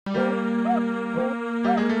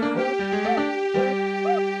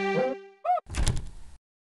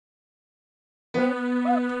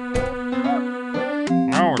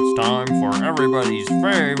everybody's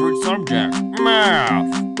favorite subject,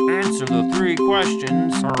 math. Answer the 3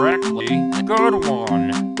 questions correctly. Good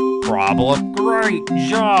one. Problem. Great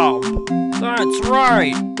job. That's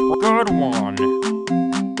right. Good one.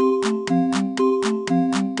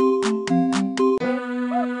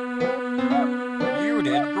 You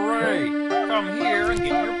did great. Come here and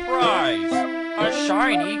get your prize. A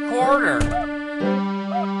shiny quarter.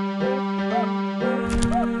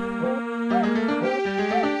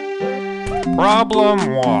 Problem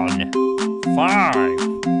 1. 5.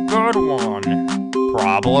 Good one.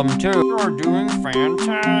 Problem 2. You're doing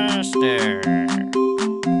fantastic.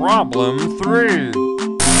 Problem 3.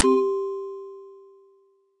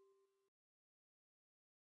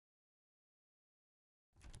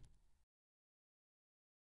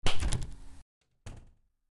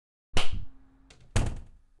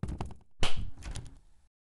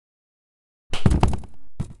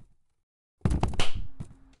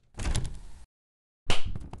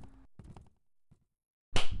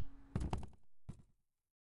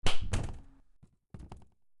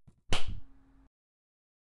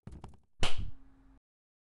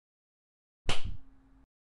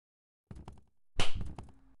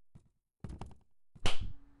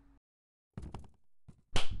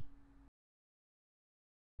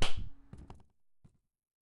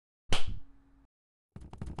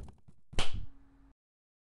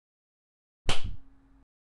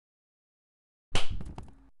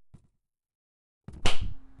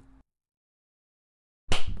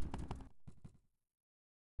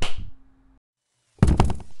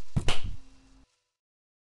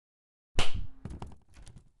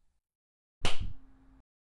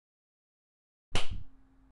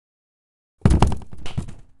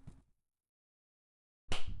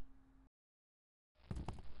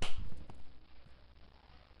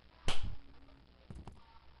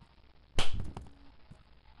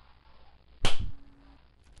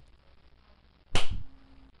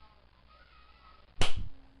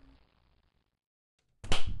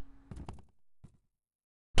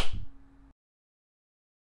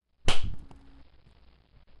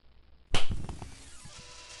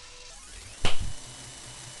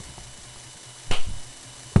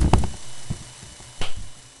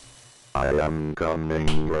 I am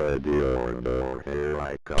coming, ready or door, here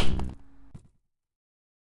I come.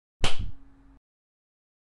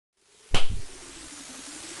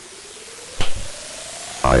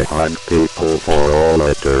 I hunt people for all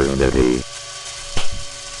eternity.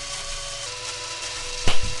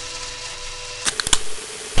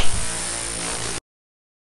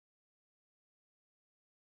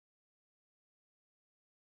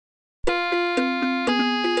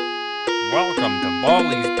 Welcome to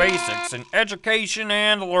Baldi's Basics in Education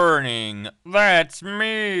and Learning. That's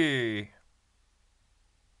me.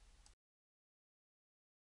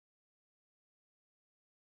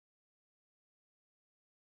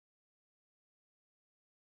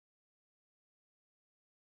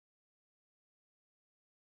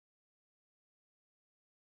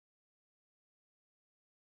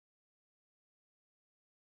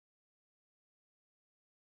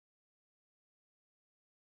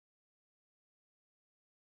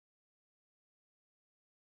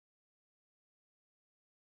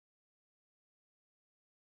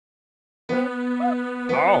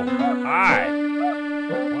 Oh, hi.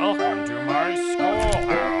 Welcome to my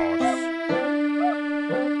schoolhouse.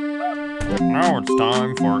 Now it's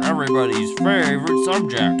time for everybody's favorite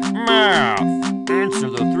subject, math. Answer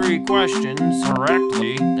the 3 questions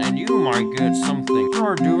correctly, and you might get something.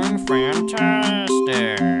 You're doing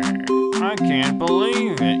fantastic. I can't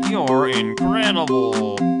believe it. You're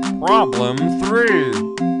incredible. Problem 3.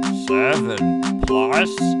 7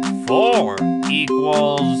 plus 4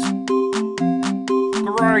 equals...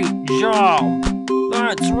 Great job!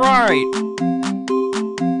 That's right!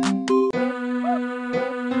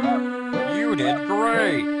 You did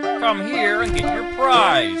great! Come here and get your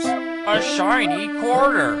prize! A shiny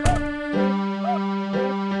quarter!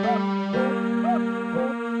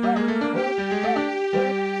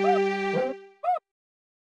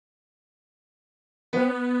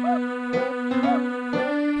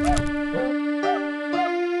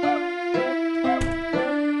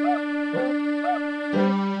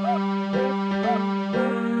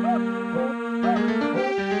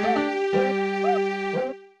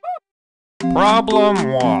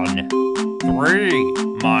 Problem 1. 3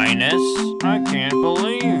 minus... I can't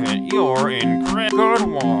believe it. You're incredible. Good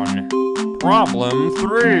one. Problem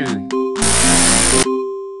 3.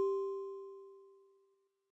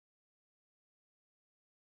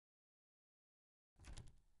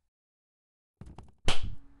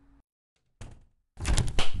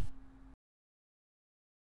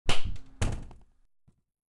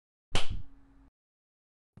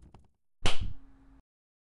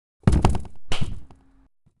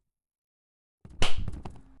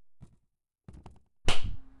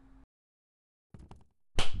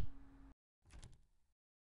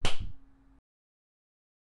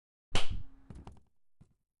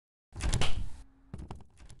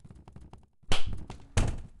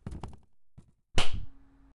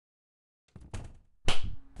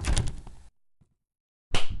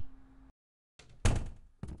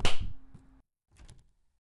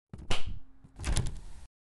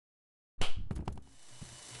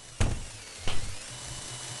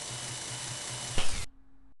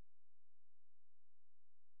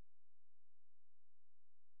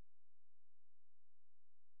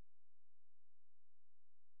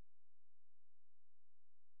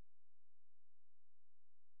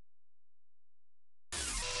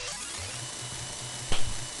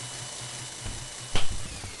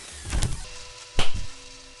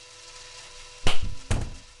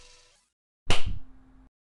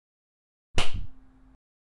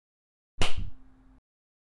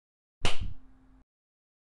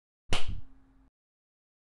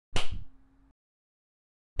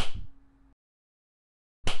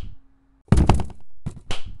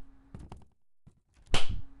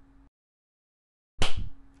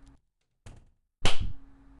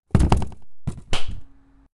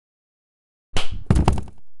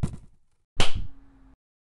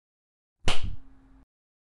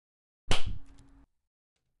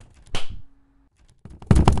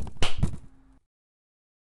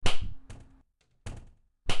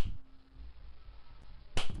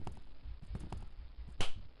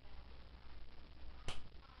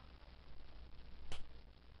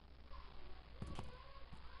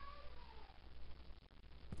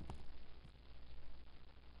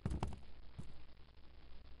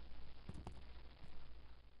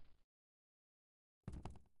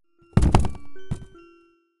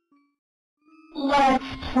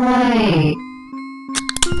 play.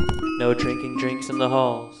 No drinking drinks in the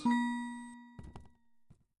halls.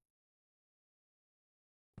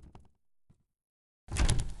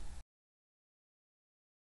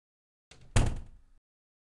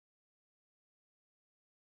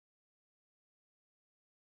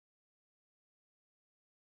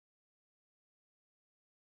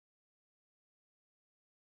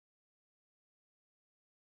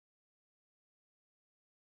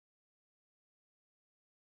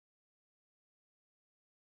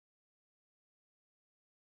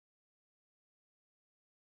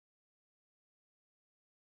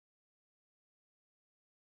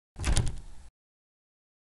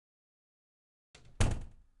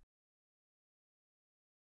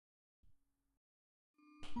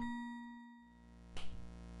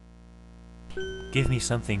 Give me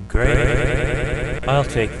something great. I'll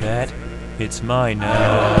take that. It's mine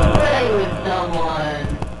now. Play with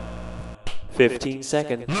someone. 15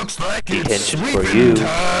 seconds. Looks like Detention it's for sweeping you.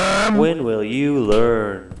 time. When will you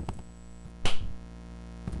learn?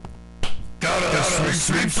 Gotta sweep,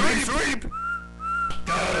 sweep, sweep, sweep.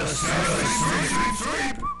 Gotta sweep, sweep, sweep,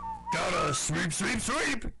 sweep. Gotta sweep, sweep,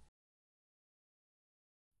 sweep.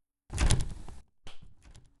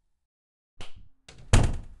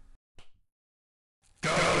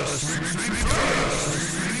 Gotta sweep, sweep, sweep.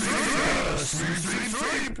 Gotta sweep, sweep,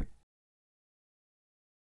 sweep.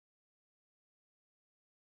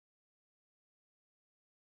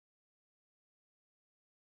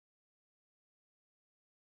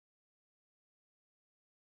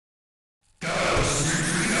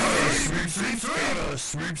 Gotta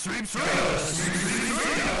sweep, sweep, sweep, sweep.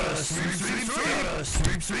 Gotta sweep, sweep, sweep.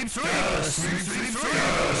 Gotta sweep, sweep, sweep.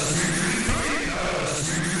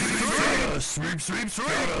 Gotta sweep, sweep, sweep.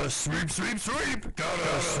 Gotta sweep, sweep, sweep.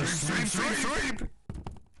 Gotta sweep, sweep, sweep. Gotta sweep, sweep, sweep.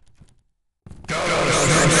 Gotta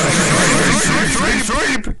sweep, sweep,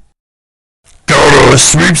 sweep. Gotta sweep, sweep, sweep. Gotta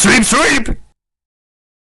sweep, sweep, sweep.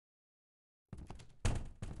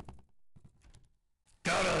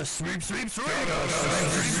 Gotta sweep, sweep, sweep. Gotta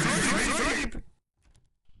sweep, sweep, sweep.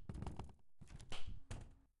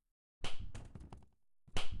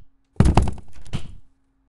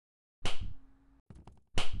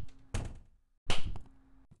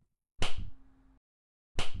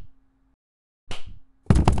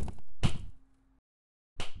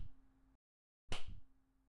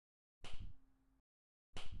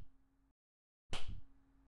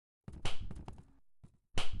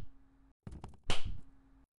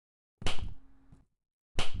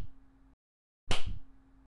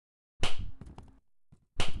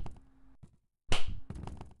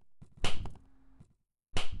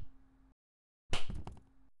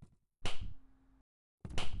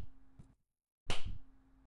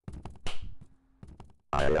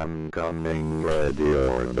 I am coming, ready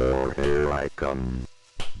or door, here I come.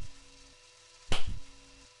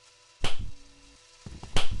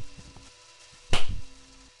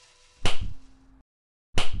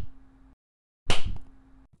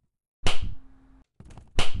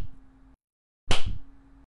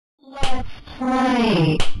 Let's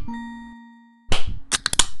play.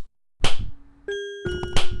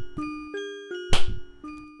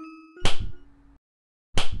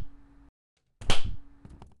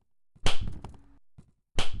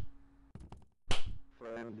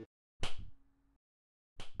 Friend.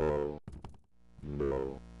 Oh.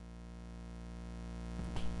 No.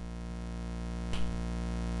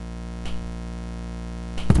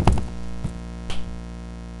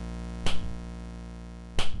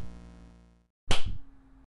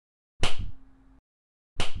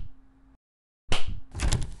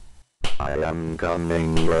 I am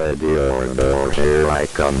coming, ready or door, here I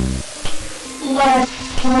come.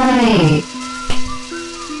 Let's play.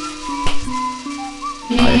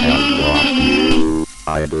 I have blocked you.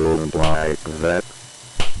 I don't like that.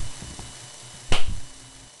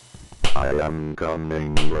 I am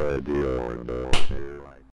coming, ready or door, here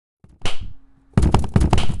I come.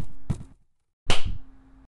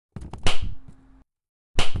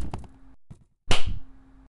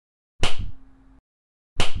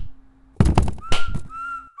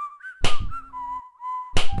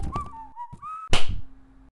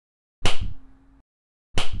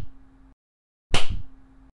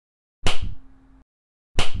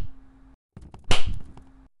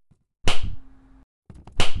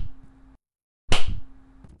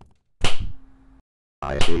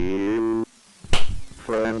 I see you,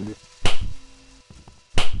 friend.